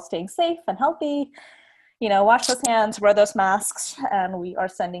you're all staying safe and healthy. Wash those hands, wear those masks, and we are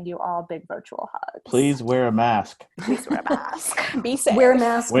sending you all big virtual hugs. Please wear a mask. Please wear a mask. Be safe. Wear a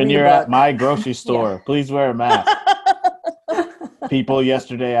mask when you're at my grocery store. Please wear a mask. People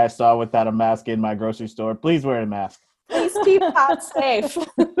yesterday I saw without a mask in my grocery store. Please wear a mask. Please keep Todd safe. All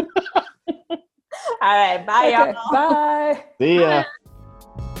right. Bye, y'all. Bye. See ya.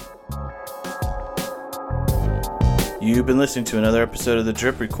 You've been listening to another episode of The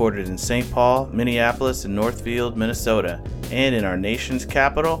Drip recorded in St. Paul, Minneapolis, and Northfield, Minnesota, and in our nation's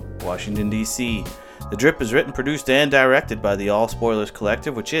capital, Washington, D.C. The Drip is written, produced, and directed by the All Spoilers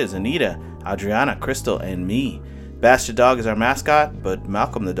Collective, which is Anita, Adriana, Crystal, and me. Bastard Dog is our mascot, but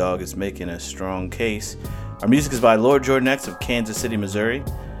Malcolm the Dog is making a strong case. Our music is by Lord Jordan X of Kansas City, Missouri.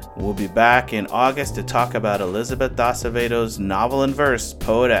 We'll be back in August to talk about Elizabeth Acevedo's novel in verse,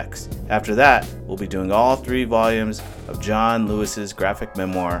 Poet X. After that, we'll be doing all 3 volumes of John Lewis's graphic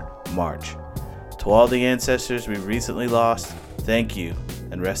memoir, March. To all the ancestors we've recently lost, thank you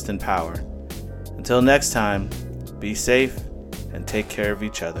and rest in power. Until next time, be safe and take care of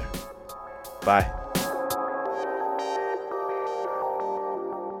each other. Bye.